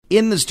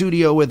In the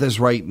studio with us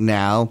right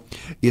now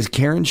is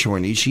Karen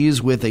Czorny. She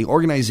is with an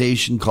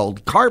organization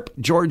called CARP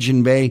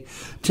Georgian Bay.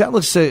 Tell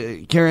us,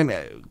 Karen,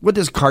 what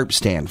does CARP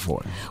stand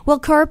for? Well,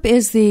 CARP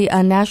is the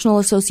National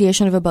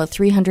Association of about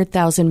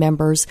 300,000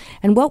 members.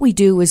 And what we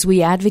do is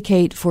we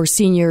advocate for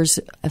seniors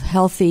of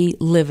healthy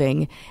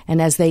living and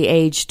as they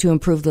age to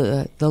improve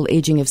the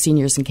aging of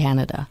seniors in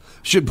Canada.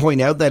 Should point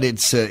out that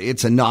it's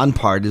a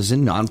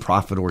nonpartisan,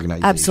 nonprofit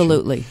organization.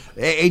 Absolutely.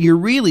 And you're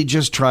really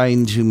just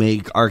trying to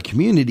make our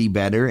community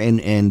better.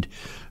 And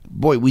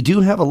boy, we do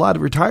have a lot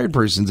of retired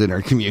persons in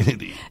our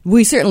community.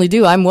 We certainly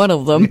do. I'm one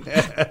of them.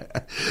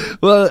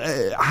 Well,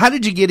 how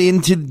did you get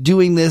into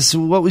doing this?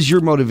 What was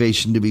your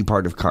motivation to be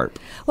part of CARP?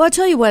 Well, I'll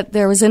tell you what,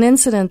 there was an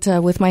incident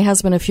with my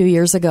husband a few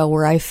years ago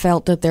where I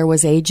felt that there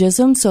was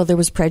ageism, so there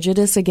was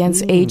prejudice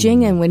against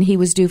aging, and when he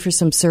was due for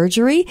some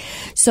surgery.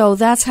 So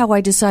that's how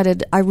I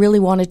decided I really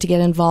wanted to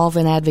get involved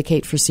and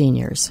advocate for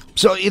seniors.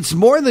 So it's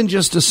more than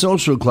just a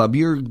social club.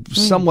 You're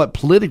somewhat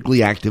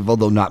politically active,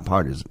 although not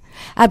partisan.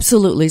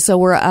 Absolutely. So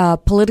we're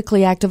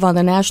politically active on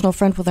the national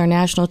front with our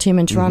national team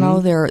in Toronto.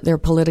 They're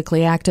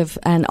politically active,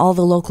 and all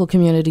the local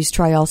communities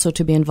try also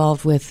to be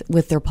involved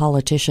with their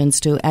politicians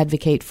to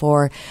advocate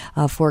for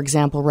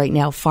example, right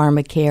now,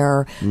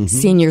 pharmacare,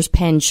 seniors'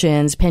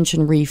 pensions,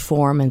 pension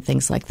reform, and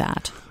things like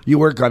that. You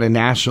work on a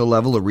national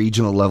level, a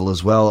regional level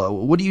as well.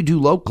 What do you do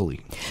locally?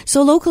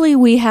 So locally,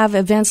 we have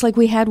events like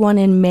we had one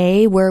in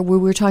May where we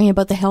were talking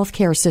about the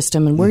healthcare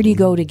system and where do you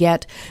go to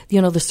get,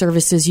 the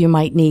services you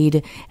might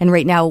need. And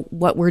right now,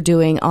 what we're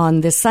doing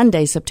on this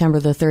Sunday,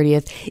 September the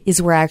 30th,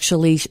 is we're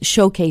actually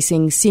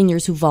showcasing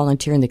seniors who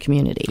volunteer in the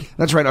community.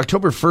 That's right.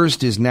 October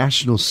 1st is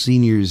National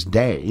Seniors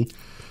Day.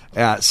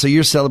 So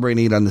you're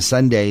celebrating it on the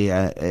Sunday,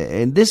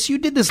 and you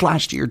did this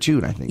last year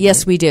too, I think.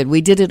 Yes, right? we did.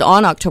 We did it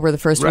on October the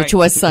 1st, which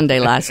was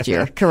Sunday last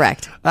year.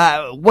 Correct.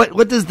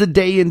 What does the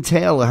day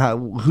entail?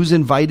 Who's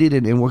invited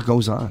and what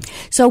goes on?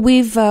 So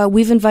we've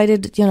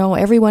invited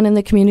everyone in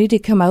the community to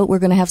come out. We're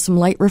going to have some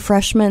light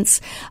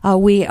refreshments.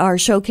 We are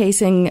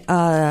showcasing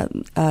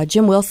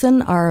Jim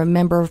Wilson, our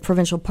member of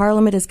provincial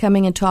parliament, is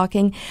coming and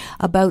talking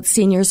about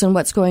seniors and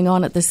what's going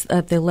on at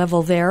the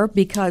level there,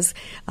 because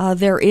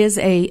there is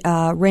a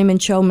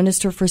Raymond Cho,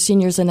 Minister for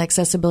Seniors and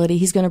Accessibility.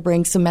 He's going to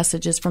bring some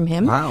messages from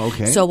him. Wow,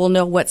 okay. So we'll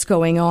know what's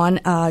going on.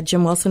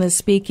 Jim Wilson is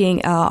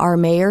speaking. Our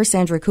mayor,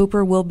 Sandra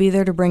Cooper, will be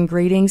there to bring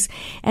greetings.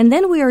 And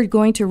then we are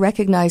going to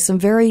recognize some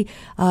very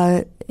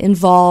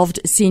involved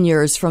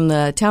seniors from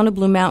the town of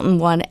Blue Mountain,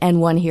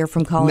 one here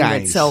from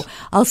Collingwood. Nice. So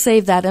I'll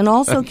save that. And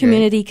also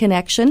Community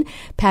Connection.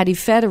 Patty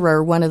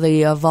Federer, one of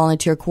the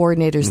volunteer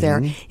coordinators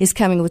there, is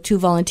coming with 2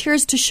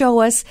 volunteers to show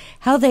us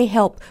how they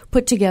help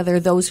put together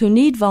those who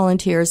need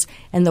volunteers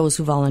and those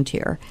who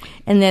volunteer.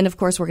 And then, of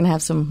course, we're going to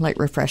have some light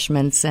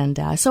refreshments.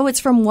 And so it's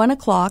from 1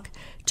 o'clock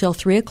till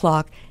 3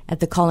 o'clock at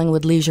the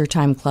Collingwood Leisure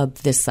Time Club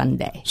this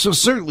Sunday. So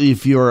certainly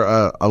if you're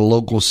a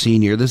local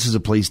senior, this is a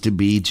place to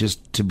be,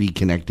 just to be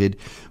connected.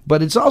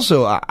 But it's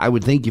also, I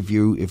would think, if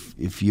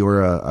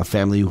you're a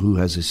family who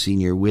has a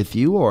senior with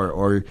you,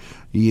 or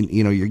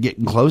you're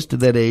getting close to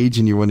that age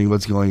and you're wondering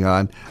what's going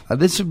on,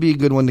 this would be a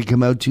good one to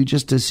come out to,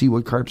 just to see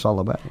what CARP's all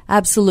about.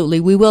 Absolutely.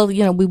 We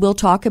will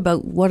talk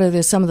about what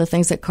are some of the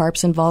things that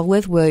CARP's involved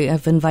with. We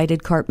have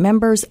invited CARP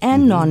members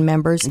and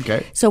non-members.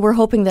 Okay. So we're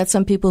hoping that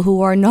some people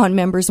who are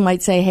non-members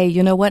might say, hey,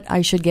 you know what,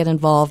 I should get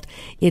involved.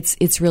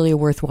 It's really a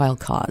worthwhile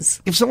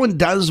cause. If someone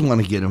does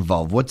want to get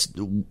involved, what's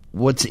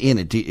in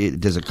it?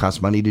 Does it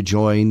cost money to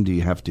join? Do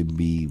you have to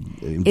be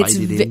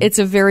invited in? It's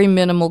a very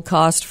minimal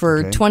cost.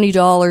 For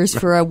 $20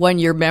 for a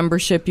 1-year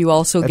membership. You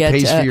also get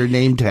pays for your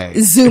name tag.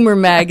 Zoomer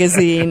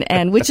magazine,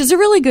 and which is a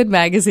really good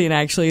magazine,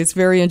 actually. It's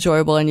very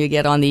enjoyable, and you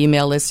get on the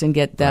email list and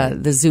get the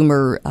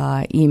Zoomer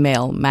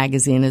email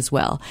magazine as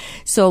well.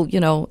 So,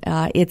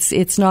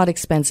 it's not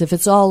expensive.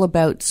 It's all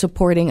about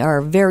supporting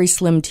our very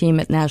slim team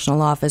at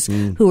National Office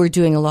who are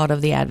doing a lot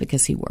of the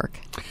advocacy work.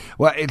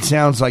 Well, it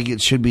sounds like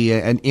it should be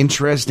an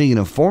interesting and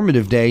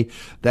informative day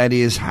that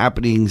is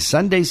happening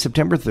Sunday,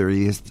 September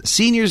 30th,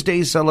 Seniors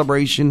Day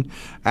celebration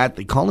at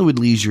the Collingwood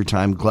Leisure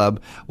Time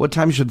Club. What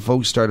time should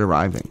folks start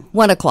arriving?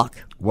 1 o'clock.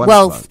 1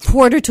 o'clock.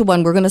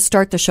 1:45. We're going to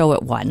start the show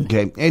at 1.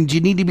 Okay. And do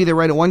you need to be there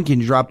right at 1?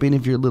 Can you drop in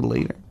if you're a little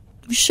later?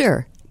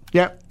 Sure.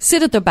 Yeah.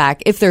 Sit at the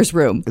back if there's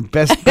room. The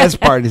best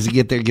part is to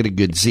get there, get a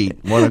good seat.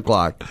 1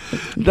 o'clock.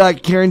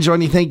 Karen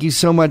Czorny, thank you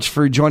so much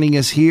for joining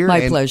us here.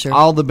 My pleasure.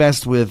 All the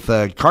best with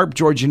CARP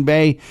Georgian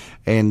Bay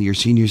and your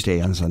Seniors Day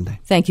on Sunday.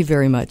 Thank you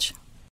very much.